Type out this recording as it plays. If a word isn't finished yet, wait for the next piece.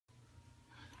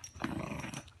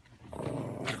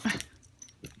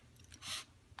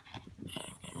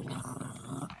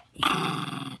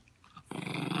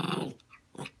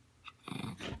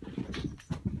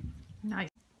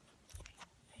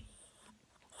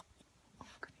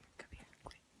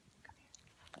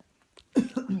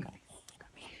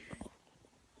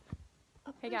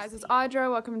guys, it's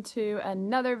Audra. Welcome to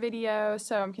another video.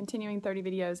 So I'm continuing 30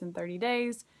 videos in 30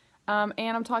 days. And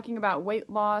I'm talking about weight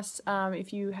loss.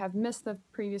 If you have missed the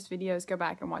previous videos, go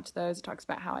back and watch those. It talks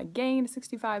about how I gained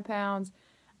 65 pounds.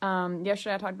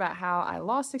 Yesterday I talked about how I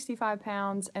lost 65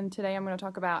 pounds. And today I'm going to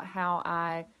talk about how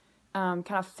I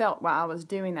kind of felt while I was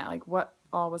doing that. Like, what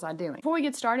all was I doing? Before we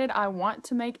get started, I want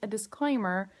to make a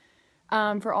disclaimer.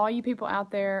 For all you people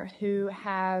out there who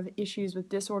have issues with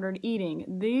disordered eating,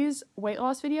 these weight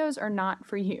loss videos are not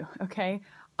for you, okay?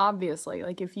 Obviously,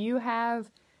 like if you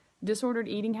have disordered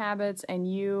eating habits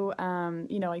and you,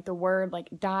 like the word like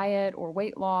diet or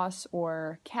weight loss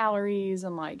or calories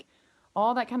and like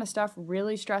all that kind of stuff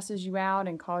really stresses you out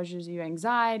and causes you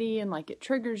anxiety and like it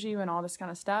triggers you and all this kind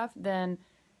of stuff, then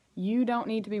you don't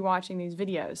need to be watching these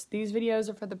videos. These videos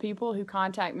are for the people who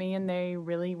contact me and they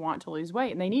really want to lose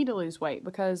weight and they need to lose weight,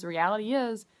 because the reality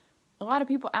is a lot of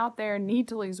people out there need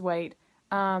to lose weight.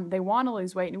 They want to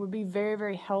lose weight and it would be very,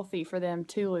 very healthy for them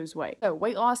to lose weight. So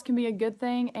weight loss can be a good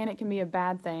thing and it can be a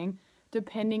bad thing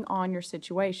depending on your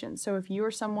situation. So if you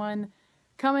are someone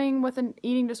coming with an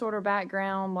eating disorder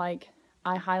background, like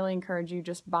I highly encourage you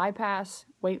just bypass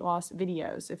weight loss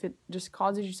videos. If it just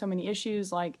causes you so many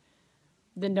issues, like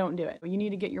then don't do it. You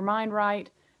need to get your mind right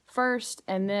first,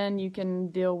 and then you can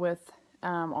deal with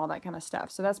all that kind of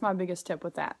stuff. So that's my biggest tip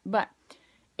with that. But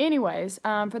anyways,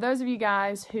 for those of you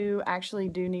guys who actually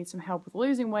do need some help with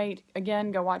losing weight,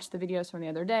 again, go watch the videos from the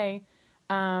other day.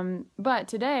 But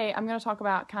today I'm going to talk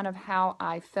about kind of how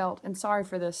I felt, and sorry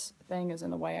for this thing is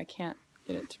in the way. I can't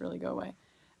get it to really go away.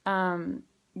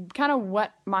 Kind of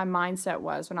what my mindset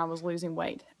was when I was losing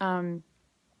weight.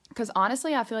 Because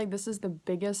honestly, I feel like this is the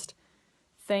biggest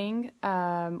thing,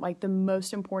 like the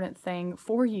most important thing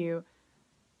for you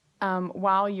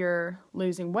while you're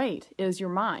losing weight is your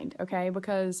mind, okay?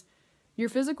 Because your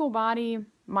physical body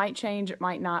might change, it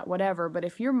might not, whatever, but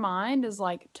if your mind is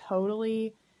like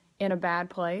totally in a bad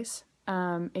place,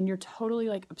 and you're totally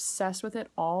like obsessed with it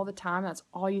all the time, that's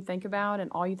all you think about,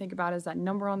 and all you think about is that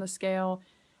number on the scale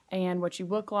and what you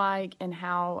look like and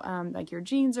how like your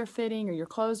jeans are fitting or your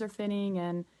clothes are fitting,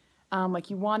 and like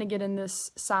you want to get in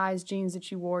this size jeans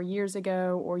that you wore years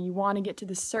ago, or you want to get to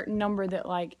this certain number that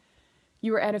like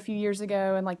you were at a few years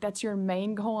ago, and like that's your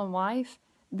main goal in life,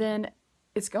 then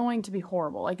it's going to be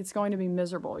horrible. Like it's going to be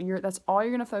miserable. That's all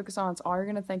you're going to focus on. It's all you're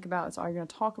going to think about. It's all you're going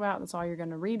to talk about. That's all you're going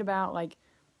to read about. Like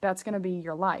that's going to be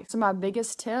your life. So my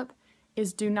biggest tip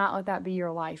is do not let that be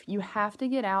your life. You have to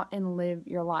get out and live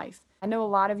your life. I know a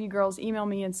lot of you girls email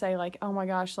me and say like, oh my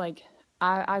gosh, like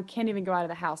I can't even go out of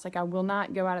the house. Like I will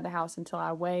not go out of the house until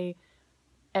I weigh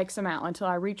X amount, until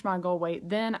I reach my goal weight.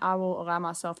 Then I will allow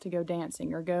myself to go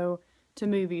dancing or go to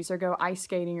movies or go ice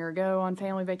skating or go on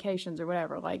family vacations or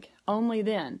whatever. Like only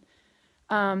then.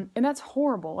 And that's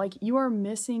horrible. Like you are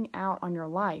missing out on your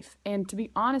life. And to be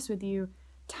honest with you,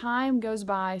 time goes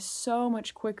by so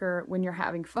much quicker when you're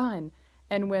having fun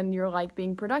and when you're like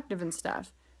being productive and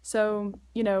stuff. So,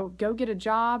 go get a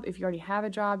job. If you already have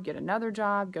a job, get another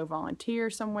job, go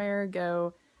volunteer somewhere,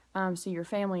 go see your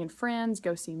family and friends,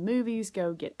 go see movies,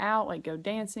 go get out, like go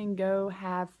dancing, go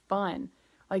have fun.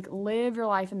 Like live your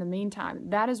life in the meantime.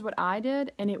 That is what I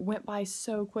did, and it went by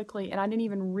so quickly, and I didn't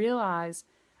even realize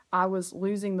I was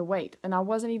losing the weight, and I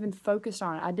wasn't even focused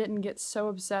on it. I didn't get so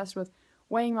obsessed with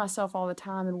weighing myself all the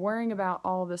time and worrying about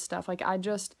all of this stuff. Like I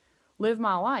just lived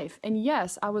my life. And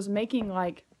yes, I was making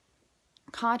like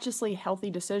consciously healthy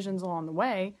decisions along the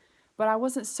way, but I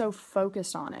wasn't so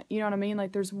focused on it. You know what I mean?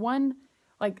 Like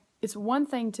it's one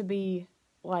thing to be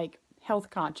like health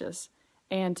conscious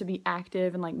and to be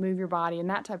active and like move your body and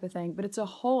that type of thing, but it's a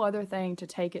whole other thing to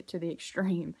take it to the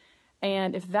extreme.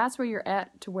 And if that's where you're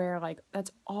at, to where like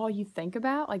that's all you think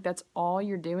about, like that's all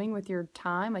you're doing with your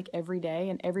time, like every day,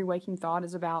 and every waking thought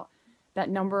is about that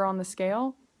number on the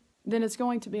scale, then it's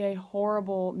going to be a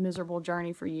horrible, miserable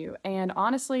journey for you. And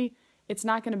honestly, it's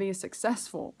not going to be as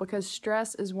successful, because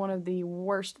stress is one of the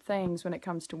worst things when it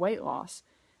comes to weight loss.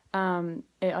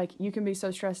 Like you can be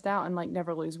so stressed out and like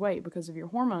never lose weight because of your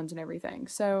hormones and everything.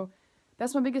 So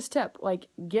that's my biggest tip. Like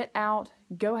get out,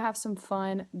 go have some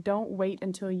fun. Don't wait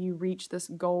until you reach this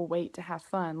goal weight to have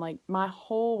fun. Like my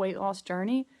whole weight loss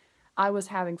journey, I was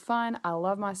having fun. I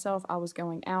love myself. I was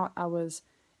going out. I was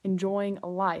enjoying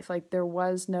life. Like there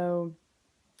was no,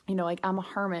 like I'm a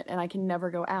hermit and I can never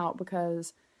go out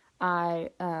because I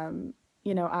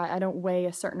don't weigh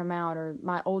a certain amount, or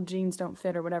my old jeans don't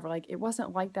fit or whatever. Like it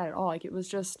wasn't like that at all. Like it was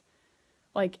just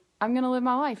like, I'm going to live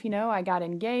my life. I got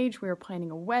engaged, we were planning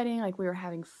a wedding, like we were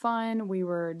having fun, we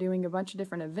were doing a bunch of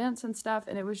different events and stuff.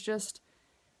 And it was just,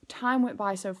 time went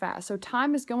by so fast. So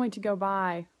time is going to go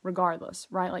by regardless,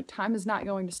 right? Like time is not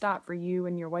going to stop for you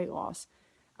and your weight loss.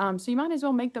 So you might as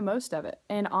well make the most of it.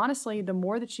 And honestly, the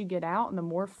more that you get out and the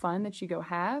more fun that you go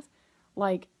have,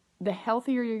 like, the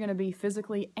healthier you're going to be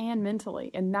physically and mentally.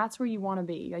 And that's where you want to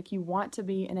be. Like, you want to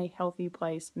be in a healthy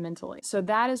place mentally. So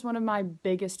that is one of my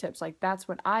biggest tips. Like, that's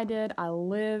what I did. I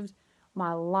lived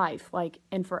my life. Like,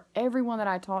 and for everyone that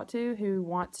I talk to who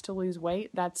wants to lose weight,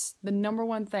 that's the number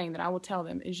one thing that I will tell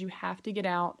them is you have to get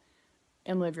out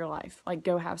and live your life. Like,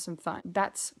 go have some fun.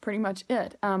 That's pretty much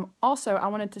it. Also, I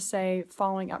wanted to say,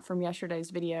 following up from yesterday's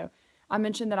video, I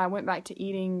mentioned that I went back to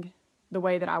eating the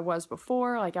way that I was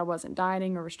before. Like, I wasn't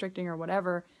dieting or restricting or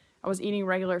whatever. I was eating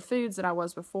regular foods that I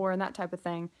was before and that type of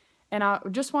thing. And I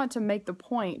just want to make the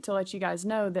point to let you guys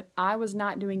know that I was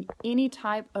not doing any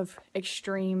type of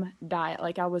extreme diet.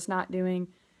 Like, I was not doing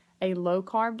a low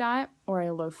carb diet or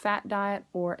a low fat diet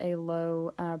or a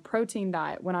low protein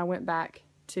diet when I went back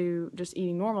to just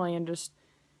eating normally and just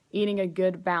eating a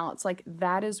good balance. Like,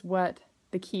 that is what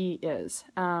the key is.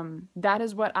 That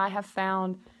is what I have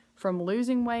found from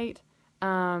losing weight.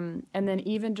 And then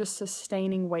even just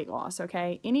sustaining weight loss,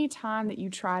 okay? Anytime that you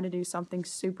try to do something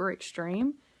super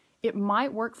extreme, it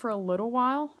might work for a little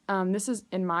while. This is,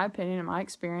 in my opinion, in my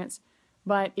experience.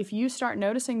 But if you start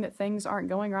noticing that things aren't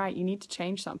going right, you need to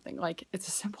change something. Like, it's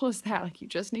as simple as that. Like, you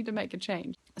just need to make a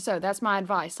change. So that's my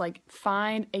advice. Like,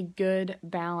 find a good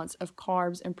balance of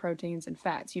carbs and proteins and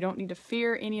fats. You don't need to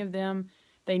fear any of them.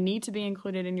 They need to be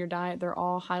included in your diet. They're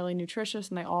all highly nutritious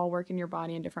and they all work in your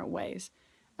body in different ways.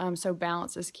 So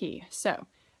balance is key. So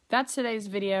that's today's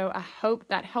video. I hope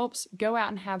that helps. Go out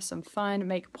and have some fun,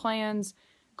 make plans,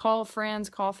 call friends,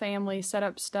 call family, set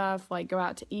up stuff, like go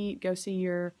out to eat, go see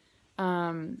your,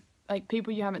 like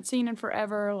people you haven't seen in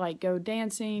forever, like go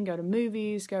dancing, go to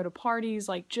movies, go to parties,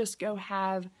 like just go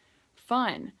have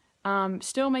fun.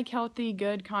 Still make healthy,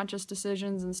 good, conscious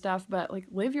decisions and stuff, but like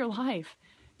live your life,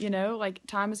 you know, like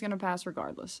time is going to pass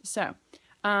regardless. So,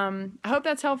 I hope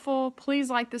that's helpful.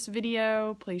 Please like this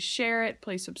video, please share it,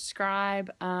 please subscribe,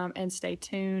 and stay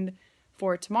tuned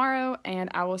for tomorrow,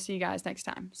 and I will see you guys next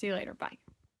time. See you later. Bye.